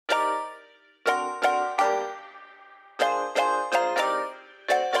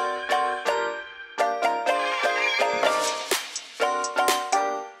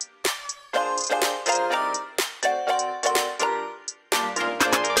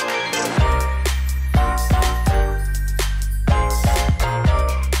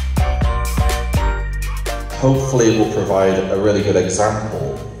hopefully it will provide a really good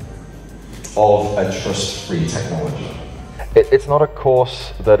example of a trust-free technology. It's not a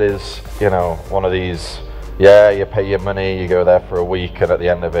course that is, you know, one of these, yeah, you pay your money, you go there for a week, and at the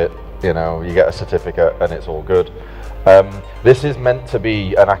end of it, you know, you get a certificate and it's all good. This is meant to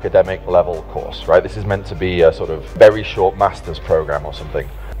be an academic level course, right? This is meant to be a sort of very short master's program or something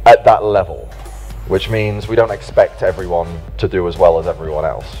at that level, which means we don't expect everyone to do as well as everyone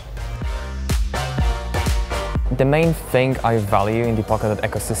else. The main thing I value in the Polkadot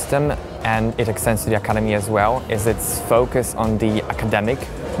ecosystem, and it extends to the Academy as well, is its focus on the academic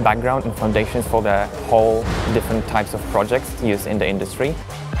background and foundations for the whole different types of projects used in the industry.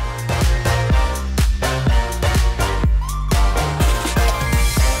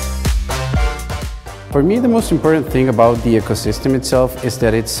 For me, the most important thing about the ecosystem itself is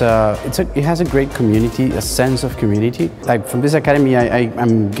that it has a great community, a sense of community. Like from this academy,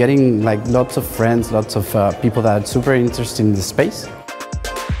 I'm getting like lots of friends, lots of people that are super interested in the space.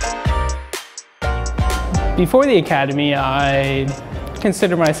 Before the academy, I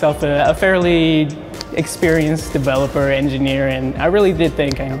consider myself a fairly experienced developer, engineer, and I really did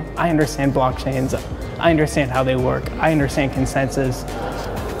think, I understand blockchains, I understand how they work, I understand consensus.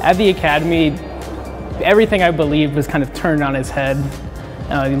 At the academy, everything I believed was kind of turned on its head.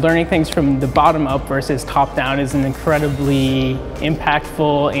 Learning things from the bottom up versus top down is an incredibly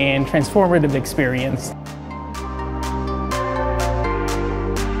impactful and transformative experience.